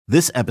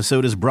This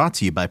episode is brought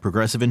to you by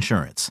Progressive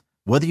Insurance.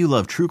 Whether you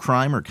love true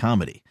crime or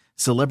comedy,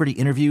 celebrity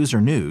interviews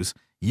or news,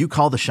 you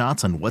call the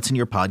shots on what's in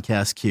your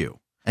podcast queue.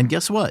 And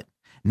guess what?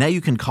 Now you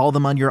can call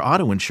them on your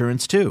auto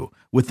insurance too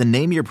with the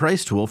Name Your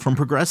Price tool from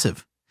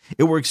Progressive.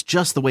 It works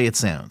just the way it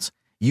sounds.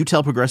 You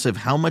tell Progressive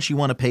how much you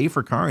want to pay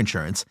for car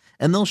insurance,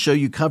 and they'll show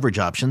you coverage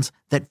options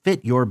that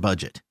fit your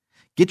budget.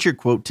 Get your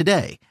quote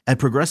today at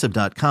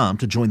Progressive.com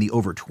to join the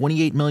over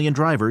 28 million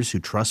drivers who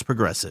trust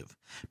Progressive.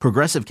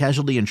 Progressive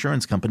Casualty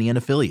Insurance Company and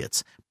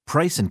Affiliates.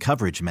 Price and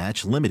coverage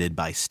match limited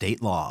by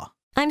state law.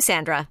 I'm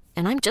Sandra,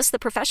 and I'm just the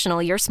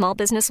professional your small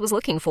business was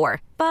looking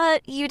for.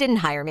 But you didn't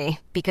hire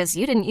me because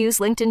you didn't use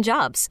LinkedIn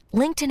Jobs.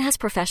 LinkedIn has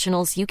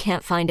professionals you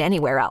can't find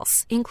anywhere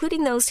else,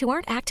 including those who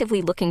aren't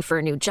actively looking for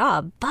a new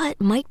job, but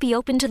might be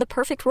open to the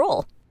perfect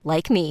role,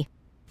 like me.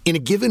 In a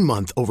given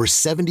month, over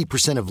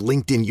 70% of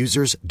LinkedIn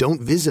users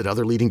don't visit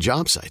other leading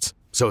job sites.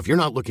 So if you're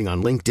not looking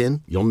on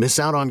LinkedIn, you'll miss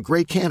out on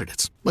great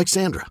candidates like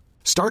Sandra.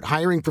 Start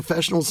hiring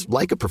professionals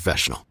like a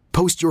professional.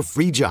 Post your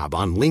free job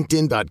on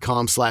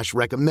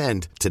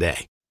linkedin.com/recommend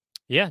today.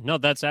 Yeah, no,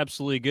 that's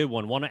absolutely a good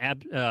one. Want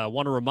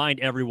to remind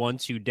everyone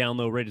to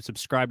download, rate, and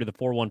subscribe to the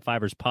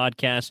 415ers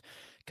podcast,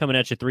 coming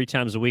at you 3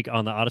 times a week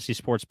on the Odyssey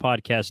Sports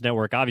Podcast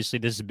Network. Obviously,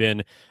 this has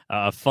been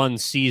a fun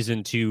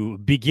season to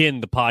begin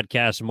the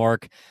podcast,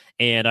 Mark,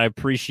 and I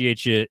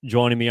appreciate you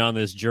joining me on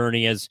this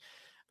journey.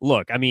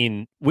 Look, I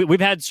mean,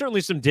 we've had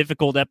certainly some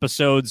difficult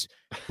episodes,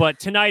 but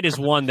tonight is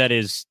one that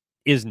is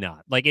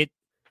not. Like,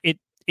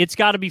 it's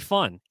got to be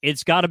fun.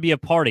 It's got to be a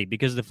party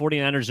because the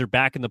 49ers are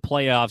back in the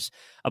playoffs,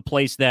 a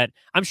place that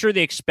I'm sure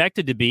they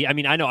expected to be. I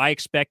mean, I know I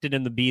expected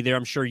them to be there.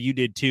 I'm sure you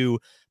did too.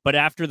 But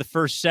after the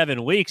first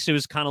 7 weeks, it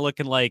was kind of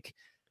looking like,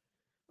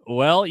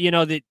 well, you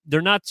know,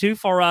 they're not too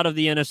far out of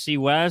the NFC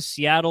West.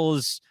 Seattle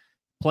is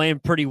playing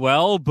pretty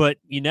well, but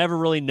you never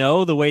really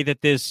know the way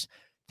that this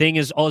thing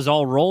is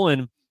all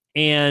rolling.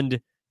 And,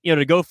 you know,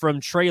 to go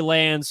from Trey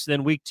Lance,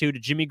 then week 2 to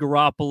Jimmy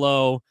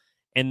Garoppolo,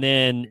 and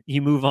then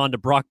you move on to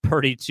Brock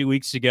Purdy 2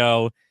 weeks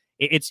ago.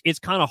 It's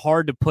kind of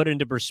hard to put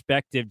into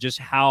perspective just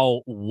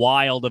how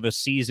wild of a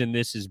season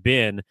this has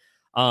been.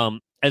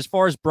 As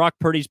far as Brock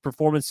Purdy's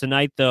performance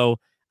tonight, though,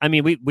 I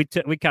mean, we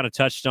kind of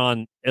touched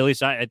on, at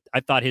least I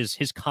thought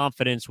his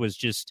confidence was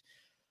just,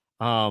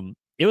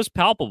 it was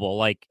palpable.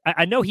 Like,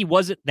 I know he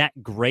wasn't that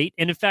great.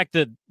 And in fact,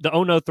 the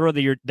oh-no throw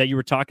that you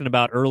were talking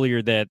about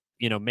earlier that,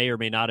 you know, may or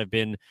may not have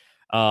been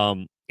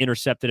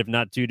intercepted, if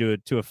not due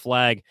to a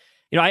flag.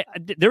 You know,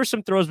 there were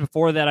some throws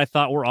before that I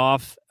thought were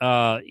off.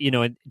 You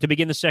know, to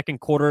begin the second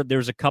quarter,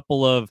 there's a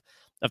couple of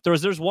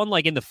throws. There's one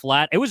like in the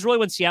flat. It was really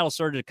when Seattle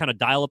started to kind of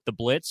dial up the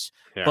blitz,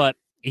 but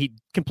he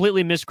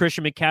completely missed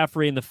Christian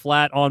McCaffrey in the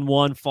flat on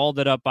one, followed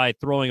it up by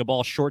throwing a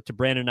ball short to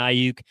Brandon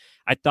Ayuk.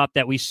 I thought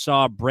that we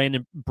saw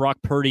Brock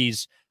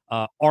Purdy's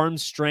arm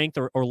strength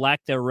or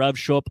lack thereof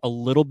show up a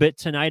little bit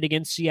tonight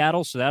against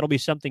Seattle, so that'll be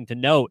something to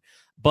note.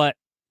 But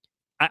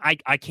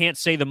I can't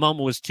say the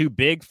moment was too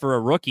big for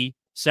a rookie,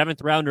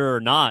 7th rounder or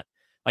not.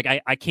 Like,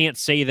 I can't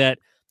say that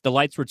the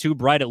lights were too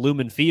bright at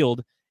Lumen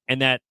Field and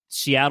that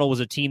Seattle was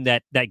a team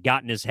that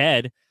got in his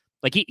head.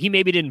 Like, he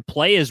maybe didn't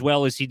play as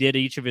well as he did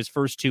each of his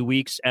first 2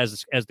 weeks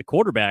as the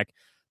quarterback.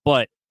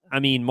 But,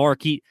 I mean,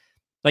 Mark, he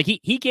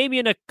gave me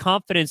a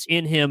confidence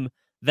in him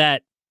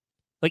that,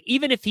 like,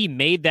 even if he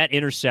made that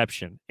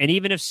interception and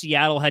even if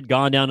Seattle had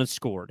gone down and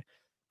scored,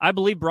 I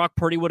believe Brock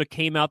Purdy would have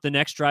came out the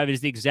next drive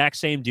as the exact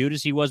same dude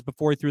as he was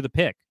before he threw the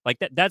pick.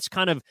 Like, that's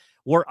kind of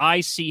where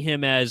I see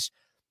him as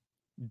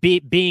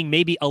being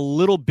maybe a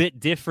little bit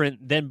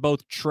different than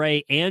both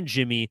Trey and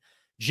Jimmy.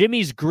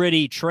 Jimmy's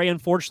gritty. Trey,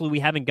 unfortunately, we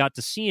haven't got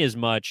to see as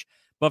much.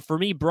 But for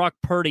me, Brock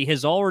Purdy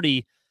has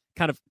already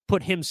kind of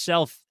put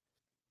himself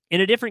in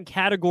a different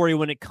category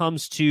when it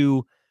comes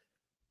to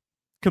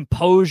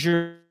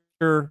composure.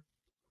 I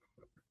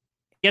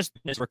guess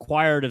is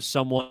required of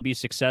someone to be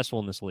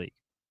successful in this league.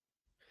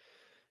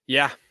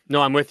 Yeah,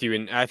 no, I'm with you.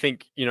 And I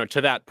think, you know,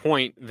 to that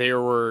point,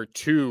 there were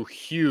 2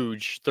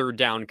 huge third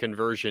down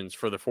conversions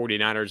for the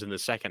 49ers in the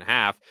second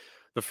half.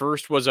 The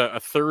first was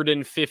a 3rd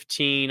and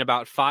 15,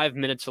 about 5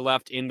 minutes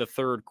left in the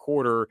third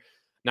quarter.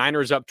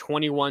 Niners up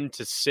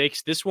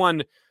 21-6. This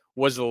one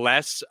was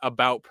less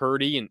about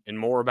Purdy and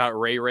more about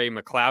Ray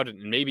McCloud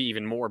and maybe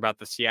even more about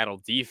the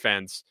Seattle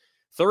defense.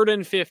 3rd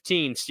and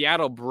 15,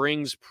 Seattle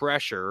brings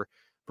pressure.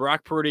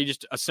 Brock Purdy,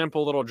 just a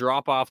simple little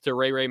drop-off to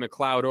Ray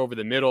McCloud over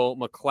the middle.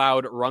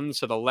 McCloud runs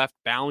to the left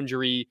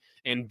boundary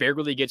and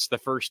barely gets the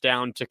first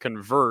down to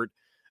convert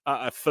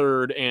a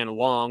 3rd and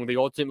long. They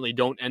ultimately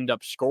don't end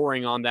up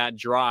scoring on that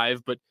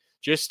drive, but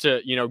just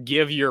to, you know,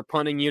 give your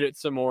punting unit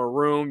some more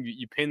room,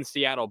 you pin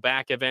Seattle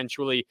back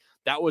eventually.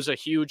 That was a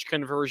huge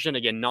conversion.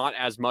 Again, not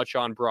as much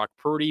on Brock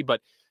Purdy,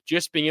 but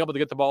just being able to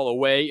get the ball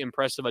away,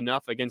 impressive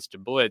enough against a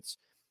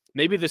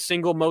blitz.Maybe the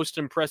single most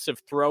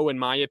impressive throw, in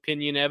my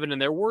opinion, Evan, and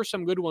there were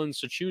some good ones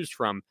to choose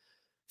from.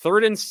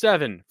 3rd and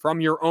 7 from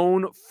your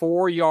own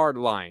 4-yard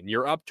line.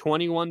 You're up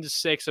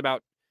 21-6,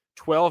 about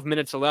 12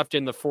 minutes left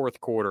in the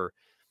fourth quarter.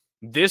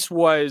 This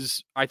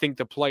was, I think,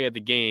 the play of the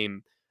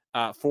game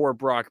for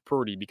Brock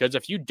Purdy, because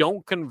if you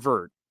don't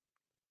convert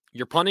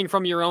You're punting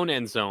from your own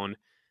end zone.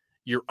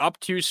 You're up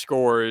 2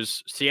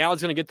 scores.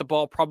 Seattle's going to get the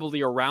ball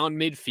probably around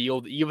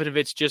midfield, even if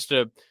it's just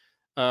a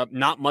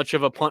not much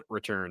of a punt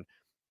return.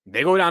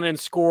 They go down and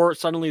score.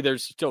 Suddenly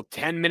there's still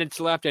 10 minutes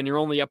left and you're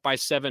only up by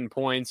 7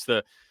 points.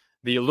 The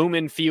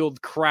Lumen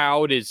Field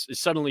crowd is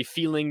suddenly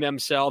feeling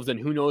themselves, and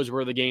who knows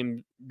where the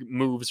game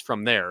moves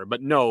from there.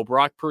 But no,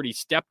 Brock Purdy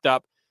stepped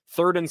up,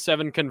 3rd and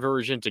 7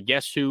 conversion to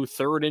guess who?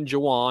 3rd and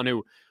Juwan,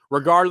 who,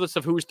 regardless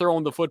of who's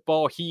throwing the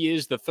football, he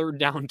is the 3rd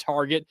down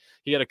target.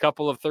 He had a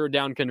couple of 3rd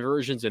down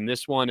conversions in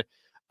this one.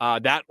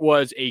 That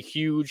was a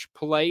huge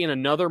play and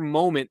another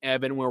moment,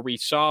 Evan, where we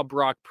saw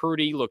Brock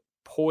Purdy look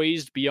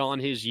poised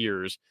beyond his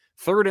years.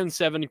 3rd and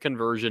 7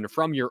 conversion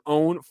from your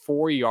own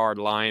 4-yard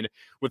line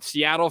with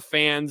Seattle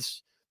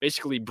fans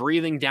basically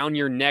breathing down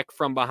your neck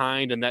from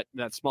behind and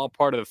that small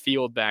part of the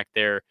field back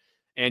there.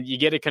 And you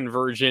get a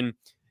conversion.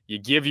 You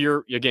give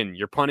your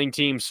punting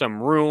team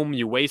some room.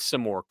 You waste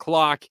some more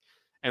clock.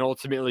 And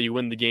ultimately you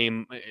win the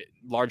game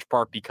large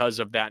part because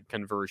of that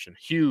conversion.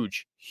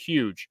 Huge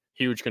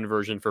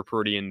conversion for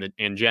Purdy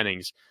and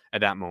Jennings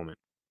at that moment.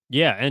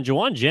 Yeah, and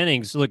Juwan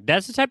Jennings, look,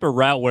 that's the type of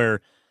route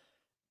where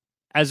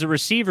as a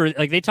receiver,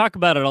 like they talk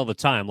about it all the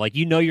time, like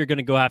you're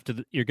going to have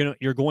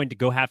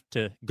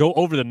to go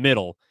over the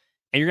middle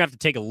and you're going to have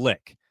to take a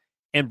lick.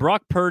 And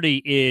Brock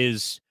Purdy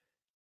is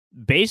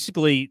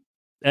basically,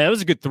 that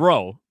was a good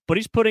throw, but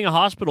he's putting a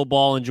hospital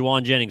ball in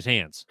Juwan Jennings'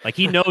 hands. Like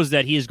he knows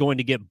that he is going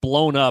to get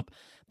blown up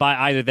by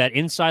either that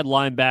inside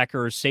linebacker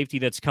or safety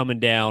that's coming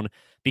down,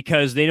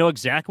 because they know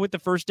exactly what the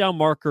first down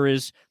marker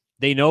is.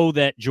 They know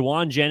that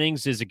Juwan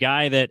Jennings is a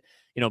guy that,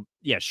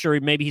 sure,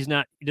 maybe he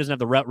doesn't have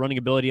the route running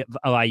ability of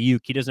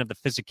Ayuk. He doesn't have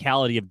the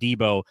physicality of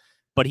Debo,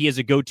 but he is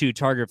a go-to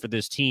target for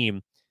this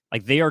team.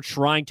 Like they are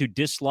trying to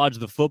dislodge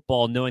the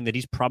football knowing that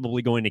he's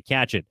probably going to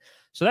catch it.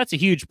 So that's a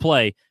huge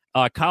play.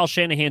 Kyle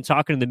Shanahan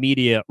talking to the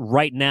media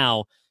right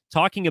now,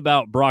 talking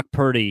about Brock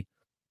Purdy,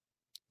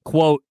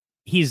 quote,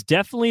 "He's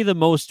definitely the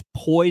most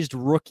poised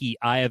rookie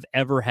I have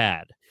ever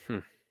had.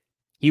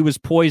 He was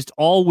poised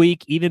all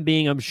week, even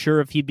being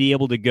unsure if he'd be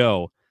able to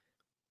go.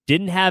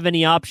 Didn't have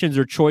any options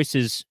or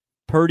choices.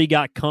 Purdy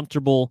got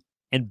comfortable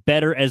and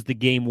better as the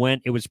game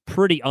went. It was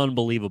pretty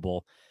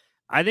unbelievable."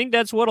 I think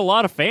that's what a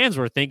lot of fans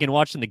were thinking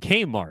watching the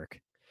game,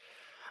 Mark.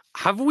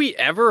 Have we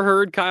ever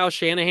heard Kyle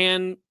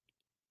Shanahan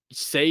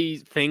say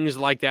things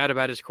like that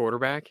about his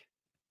quarterback?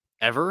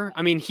 Ever?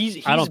 I mean, he's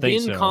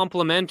been so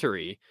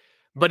complimentary,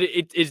 but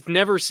it's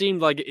never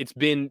seemed like it's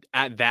been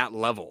at that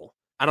level.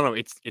 I don't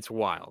know. It's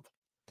wild.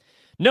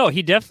 No,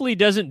 he definitely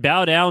doesn't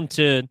bow down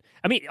to,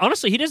 I mean,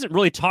 honestly, he doesn't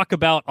really talk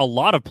about a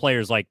lot of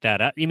players like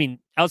that. I mean,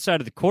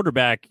 outside of the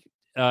quarterback,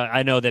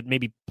 I know that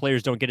maybe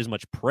players don't get as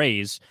much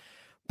praise,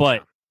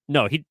 but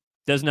no, he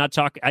does not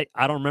talk. I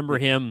don't remember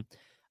him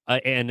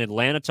in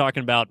Atlanta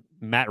talking about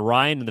Matt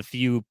Ryan and the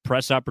few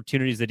press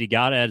opportunities that he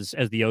got as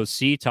the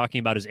OC, talking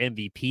about his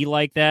MVP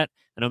like that.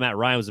 I know Matt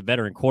Ryan was a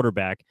veteran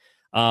quarterback,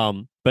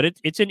 but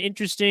it's an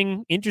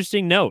interesting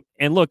note.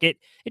 And look, it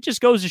just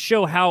goes to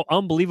show how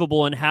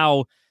unbelievable and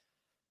how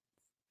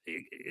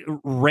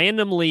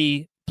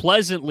randomly,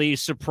 pleasantly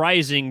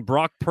surprising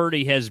Brock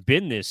Purdy has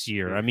been this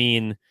year. I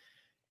mean,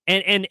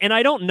 and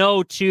I don't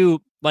know too,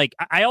 like,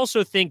 I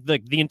also think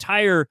the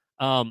entire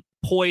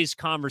poise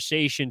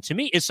conversation to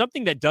me is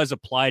something that does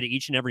apply to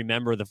each and every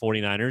member of the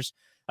 49ers.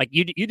 Like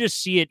you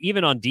just see it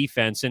even on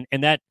defense,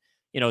 and that,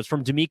 it's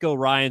from DeMeco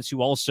Ryans,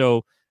 who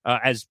also,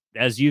 as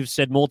you've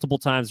said multiple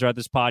times throughout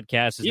this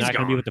podcast, is not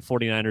going to be with the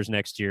 49ers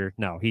next year.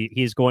 No,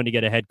 he's going to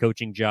get a head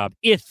coaching job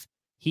if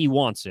he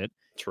wants it.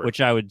 True.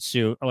 Which I would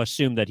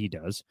assume that he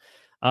does.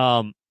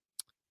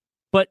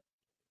 But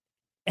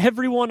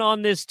everyone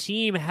on this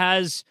team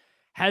has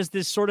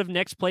this sort of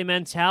next play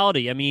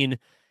mentality. I mean,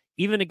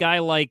 even a guy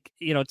like,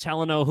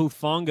 Talanoa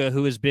Hufanga,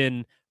 who has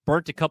been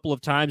burnt a couple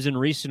of times in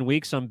recent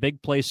weeks on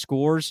big play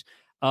scores.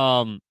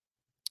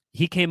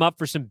 He came up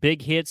for some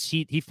big hits.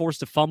 He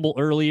forced a fumble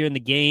earlier in the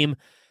game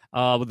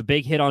with a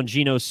big hit on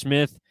Geno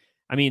Smith.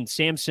 I mean,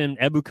 Samson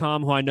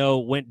Ebukam, who I know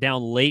went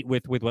down late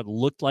with what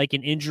looked like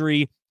an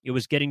injury. It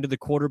was getting to the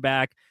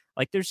quarterback.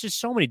 Like, there's just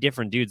so many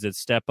different dudes that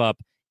step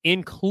up,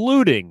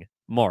 including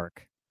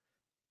Mark,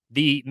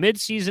 the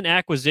midseason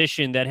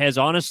acquisition that has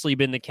honestly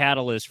been the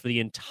catalyst for the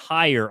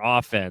entire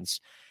offense.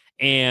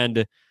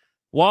 And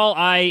while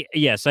I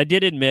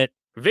did admit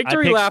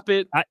victory lap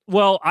it.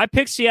 I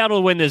picked Seattle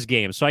to win this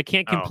game, so I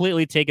can't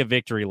completely take a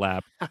victory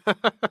lap.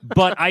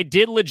 But I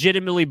did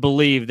legitimately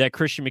believe that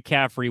Christian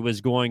McCaffrey was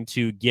going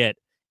to get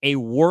a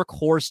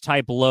workhorse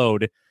type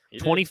load,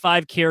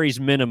 25 carries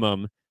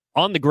minimum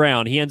on the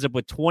ground. He ends up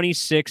with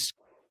 26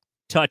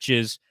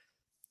 touches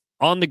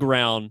on the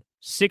ground,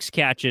 6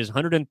 catches,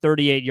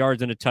 138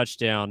 yards and a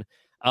touchdown.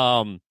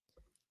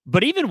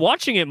 But even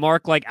watching it,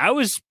 Mark, like I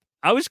was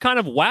kind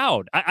of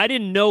wowed. I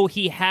didn't know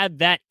he had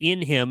that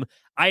in him.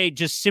 I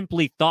just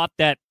simply thought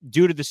that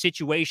due to the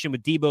situation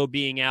with Debo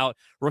being out,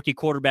 rookie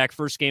quarterback,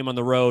 first game on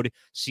the road,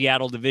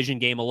 Seattle division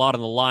game, a lot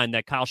on the line,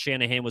 that Kyle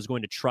Shanahan was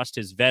going to trust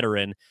his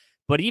veteran.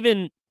 But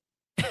even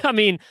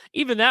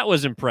that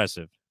was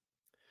impressive.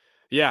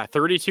 Yeah,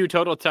 32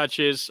 total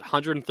touches,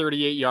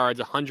 138 yards,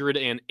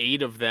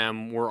 108 of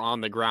them were on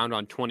the ground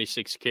on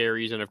 26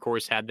 carries, and of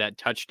course had that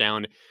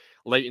touchdown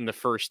late in the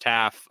first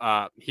half.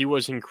 He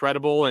was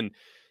incredible, and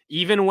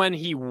even when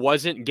he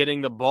wasn't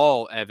getting the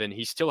ball, Evan,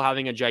 he's still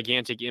having a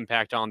gigantic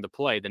impact on the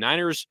play. The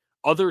Niners'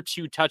 other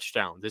 2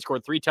 touchdowns, they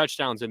scored 3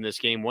 touchdowns in this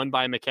game, one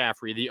by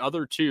McCaffrey. The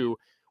other 2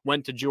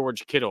 went to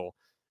George Kittle,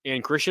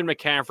 and Christian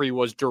McCaffrey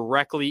was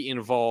directly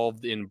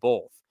involved in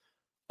both.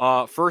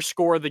 First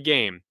score of the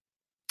game.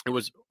 It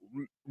was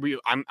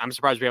I'm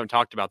surprised we haven't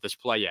talked about this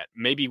play yet.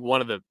 Maybe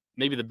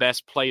the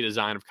best play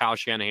design of Kyle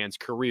Shanahan's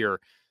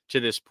career to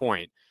this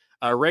point.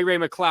 Ray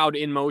McLeod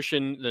in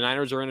motion. The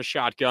Niners are in a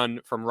shotgun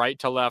from right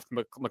to left.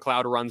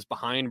 McLeod runs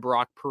behind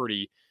Brock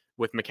Purdy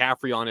with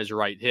McCaffrey on his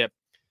right hip.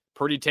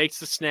 Purdy takes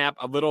the snap,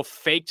 a little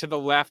fake to the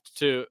left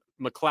to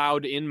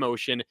McLeod in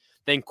motion,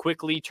 then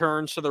quickly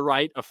turns to the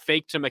right, a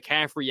fake to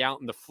McCaffrey out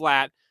in the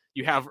flat.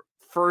 You have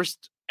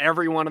first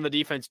everyone on the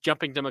defense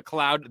jumping to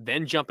McLeod,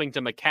 then jumping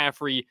to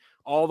McCaffrey.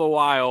 All the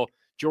while,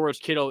 George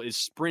Kittle is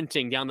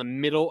sprinting down the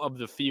middle of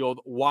the field,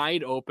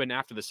 wide open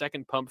after the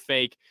second pump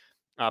fake.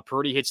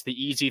 Purdy hits the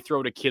easy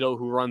throw to Kittle,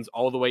 who runs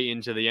all the way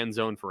into the end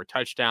zone for a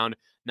touchdown.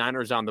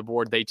 Niners on the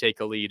board. They take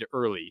a lead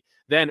early.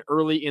 Then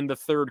early in the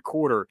third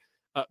quarter,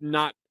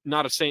 not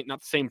the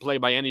same play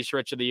by any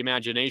stretch of the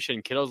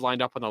imagination. Kittle's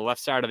lined up on the left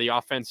side of the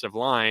offensive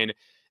line.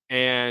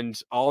 And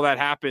all that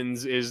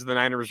happens is the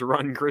Niners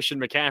run Christian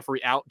McCaffrey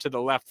out to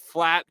the left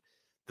flat.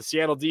 The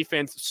Seattle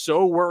defense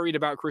so worried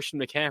about Christian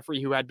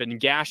McCaffrey, who had been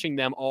gashing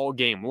them all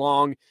game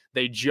long.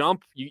 They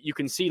jump. You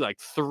can see like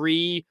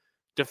 3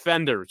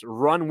 defenders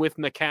run with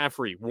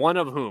McCaffrey, one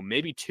of whom,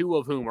 maybe 2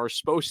 of whom, are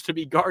supposed to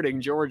be guarding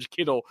George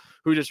Kittle,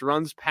 who just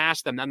runs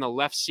past them. Then the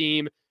left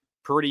seam,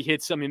 Purdy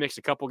hits him. He makes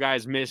a couple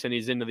guys miss, and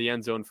he's into the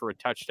end zone for a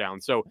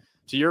touchdown. So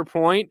to your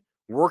point,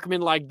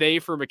 workman-like day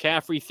for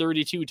McCaffrey,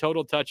 32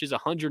 total touches,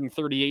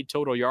 138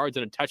 total yards,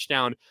 and a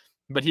touchdown.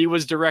 But he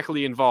was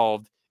directly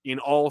involved in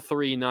all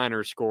 3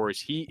 Niners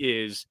scores. He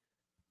is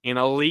an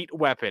elite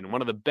weapon,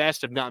 one of the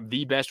best, if not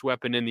the best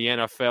weapon in the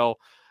NFL.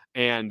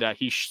 And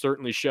he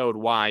certainly showed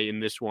why in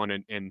this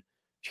one. And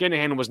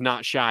Shanahan was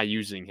not shy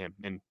using him,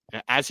 and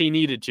as he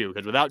needed to,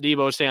 because without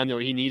Deebo Samuel,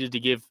 he needed to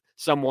give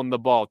someone the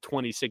ball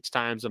 26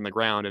 times on the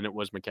ground, and it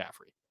was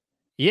McCaffrey.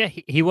 Yeah,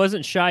 he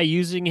wasn't shy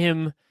using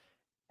him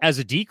as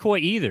a decoy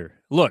either.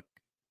 Look,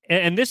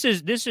 and this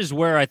is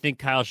where I think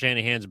Kyle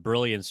Shanahan's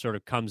brilliance sort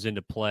of comes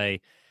into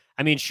play.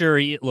 I mean, sure,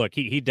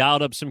 he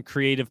dialed up some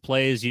creative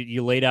plays.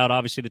 You laid out,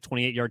 obviously, the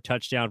 28-yard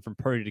touchdown from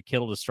Purdy to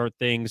Kittle to start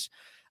things.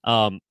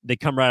 They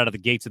come right out of the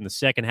gates in the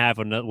second half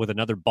with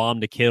another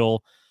bomb to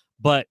Kittle.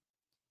 But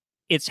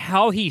it's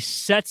how he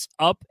sets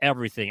up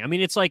everything. I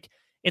mean, it's like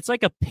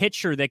a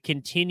pitcher that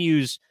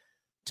continues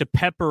to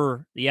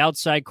pepper the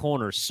outside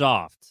corner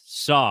soft,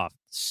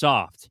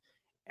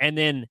 and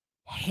then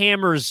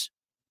hammers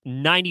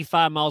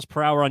 95 miles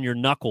per hour on your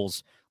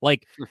knuckles.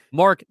 Like,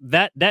 Mark,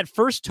 that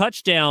first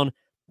touchdown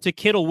to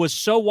Kittle was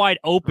so wide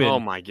open. Oh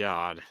my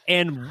God.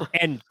 And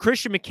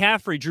Christian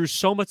McCaffrey drew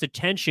so much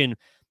attention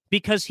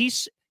because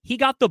he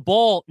got the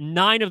ball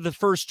 9 of the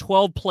first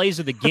 12 plays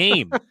of the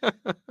game.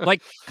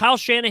 Like, Kyle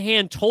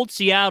Shanahan told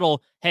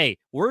Seattle, hey,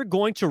 we're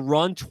going to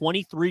run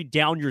 23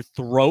 down your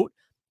throat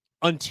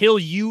until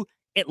you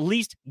at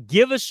least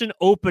give us an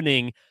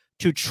opening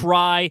to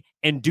try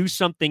and do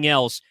something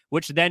else,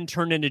 which then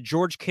turned into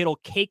George Kittle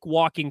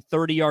cakewalking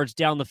 30 yards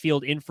down the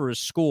field in for a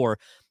score.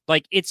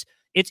 Like, it's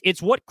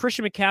what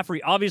Christian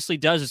McCaffrey obviously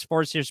does as far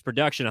as his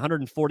production.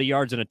 140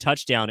 yards and a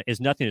touchdown is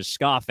nothing to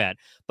scoff at,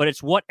 but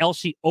it's what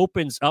else he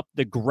opens up,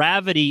 the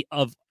gravity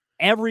of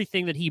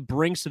everything that he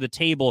brings to the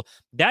table.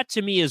 That,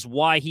 to me, is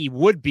why he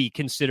would be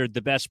considered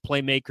the best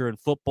playmaker in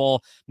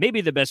football, maybe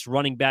the best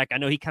running back. I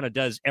know he kind of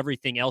does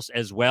everything else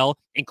as well,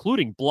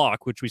 including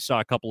block, which we saw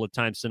a couple of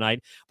times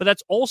tonight. But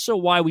that's also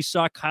why we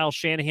saw Kyle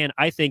Shanahan,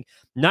 I think,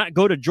 not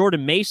go to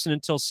Jordan Mason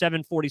until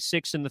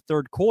 7:46 in the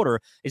third quarter,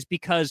 is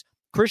because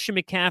Christian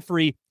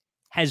McCaffrey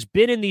has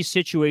been in these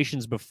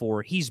situations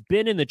before. He's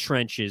been in the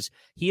trenches.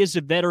 He is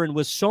a veteran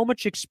with so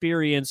much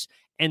experience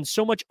and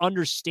so much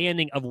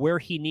understanding of where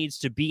he needs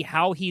to be,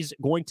 how he's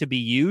going to be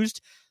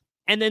used,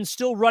 and then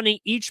still running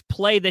each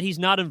play that he's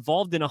not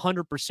involved in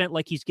 100%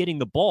 like he's getting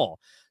the ball.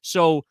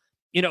 So,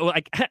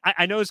 like,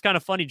 I know it's kind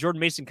of funny.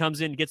 Jordan Mason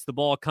comes in, gets the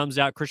ball, comes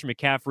out. Christian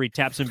McCaffrey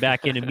taps him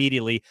back in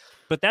immediately.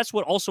 But that's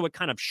what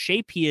kind of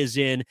shape he is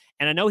in.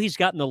 And I know he's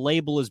gotten the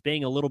label as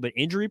being a little bit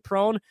injury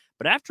prone.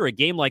 But after a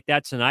game like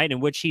that tonight, in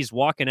which he's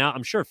walking out,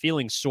 I'm sure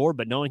feeling sore,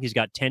 but knowing he's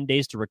got 10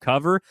 days to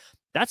recover,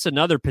 that's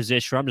another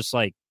position where I'm just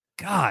like,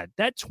 God,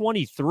 that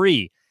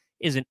 23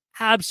 is an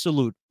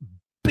absolute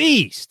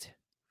beast.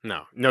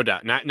 No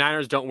doubt.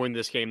 Niners don't win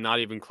this game, not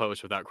even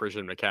close, without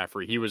Christian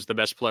McCaffrey. He was the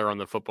best player on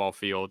the football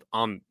field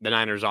on the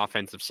Niners'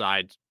 offensive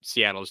side,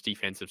 Seattle's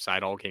defensive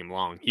side all game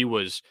long. He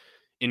was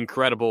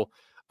incredible.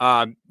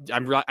 I'm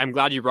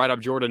glad you brought up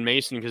Jordan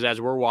Mason, because as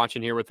we're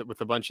watching here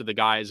with a bunch of the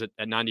guys at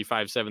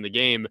 95.7 The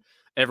Game,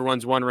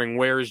 everyone's wondering,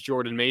 where's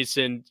Jordan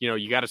Mason?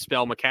 You got to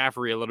spell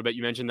McCaffrey a little bit.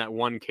 You mentioned that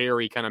one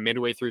carry kind of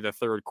midway through the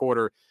third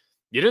quarter.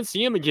 You didn't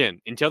see him again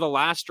until the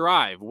last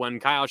drive when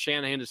Kyle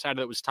Shanahan decided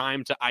it was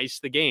time to ice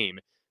the game.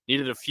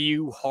 Needed a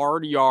few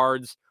hard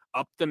yards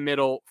up the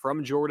middle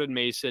from Jordan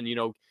Mason.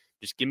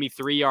 Just give me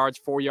 3 yards,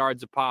 4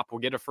 yards a pop. We'll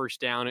get a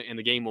first down and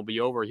the game will be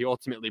over. He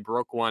ultimately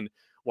broke one,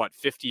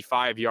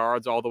 55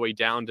 yards all the way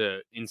down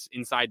to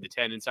inside the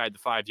 10, inside the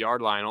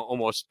 5-yard line,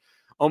 almost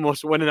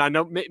winning. I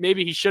know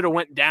maybe he should have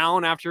went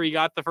down after he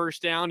got the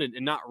first down and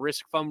not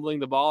risk fumbling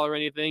the ball or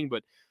anything,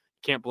 but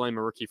can't blame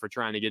a rookie for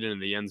trying to get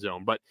into the end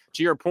zone. But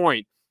to your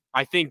point,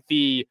 I think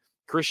the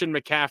Christian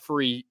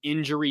McCaffrey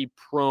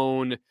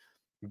injury-prone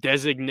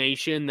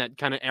designation that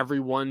kind of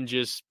everyone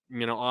just,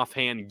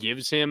 offhand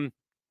gives him,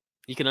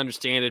 you can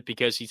understand it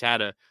because he's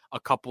had a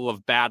couple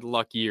of bad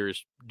luck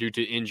years due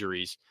to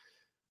injuries.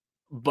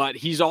 But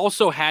he's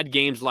also had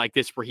games like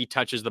this where he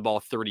touches the ball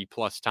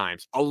 30-plus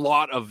times, a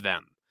lot of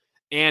them.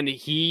 And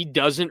he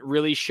doesn't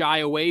really shy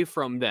away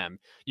from them.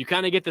 You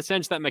kind of get the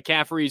sense that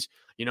McCaffrey's,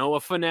 a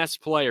finesse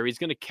player. He's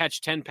going to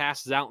catch 10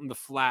 passes out in the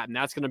flat, and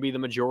that's going to be the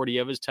majority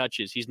of his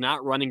touches. He's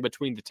not running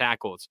between the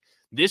tackles.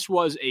 This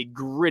was a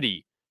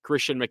gritty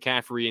Christian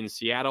McCaffrey in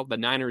Seattle. The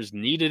Niners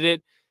needed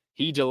it.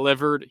 He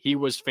delivered. He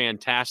was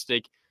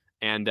fantastic.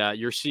 And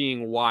you're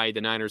seeing why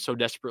the Niners so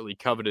desperately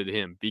coveted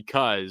him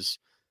because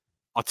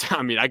I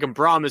can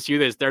promise you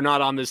this. They're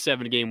not on this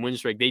 7-game win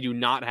streak. They do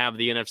not have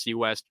the NFC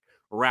West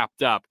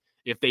wrapped up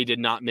if they did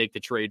not make the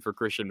trade for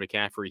Christian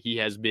McCaffrey. He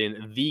has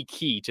been the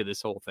key to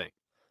this whole thing.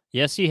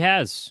 Yes, he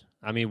has.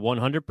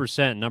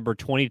 100%. Number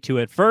 22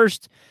 at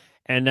first,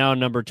 and now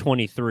number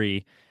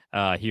 23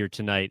 here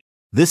tonight.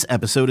 This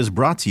episode is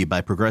brought to you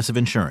by Progressive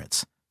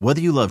Insurance. Whether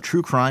you love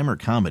true crime or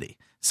comedy,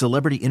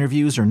 celebrity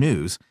interviews or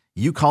news,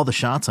 you call the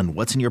shots on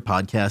what's in your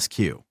podcast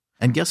queue.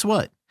 And guess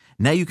what?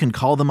 Now you can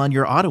call them on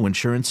your auto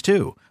insurance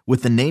too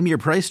with the Name Your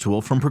Price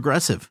tool from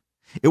Progressive.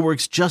 It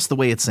works just the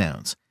way it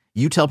sounds.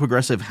 You tell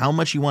Progressive how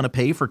much you want to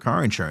pay for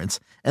car insurance,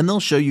 and they'll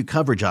show you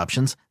coverage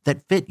options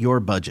that fit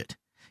your budget.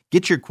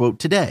 Get your quote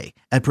today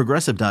at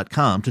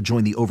Progressive.com to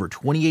join the over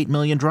 28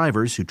 million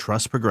drivers who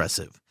trust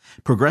Progressive.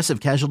 Progressive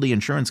Casualty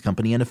Insurance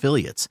Company and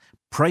Affiliates.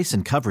 Price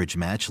and coverage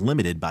match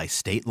limited by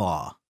state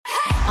law.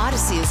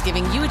 Odyssey is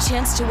giving you a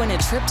chance to win a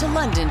trip to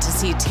London to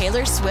see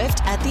Taylor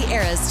Swift at the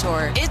Eras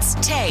Tour. It's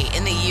Tay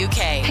in the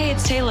UK. Hey,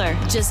 it's Taylor.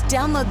 Just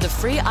download the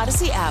free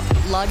Odyssey app,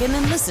 log in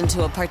and listen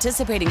to a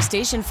participating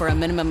station for a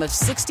minimum of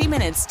 60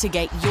 minutes to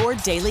get your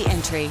daily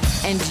entry.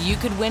 And you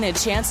could win a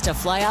chance to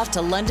fly off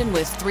to London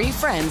with 3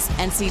 friends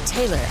and see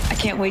Taylor. I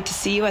can't wait to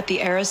see you at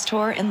the Eras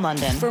Tour in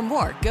London. For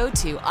more, go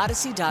to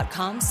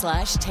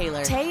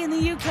odyssey.com/Taylor. Tay in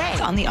the UK.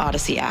 It's on the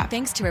Odyssey app.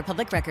 Thanks to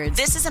Republic Records.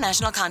 This is a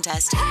national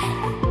contest.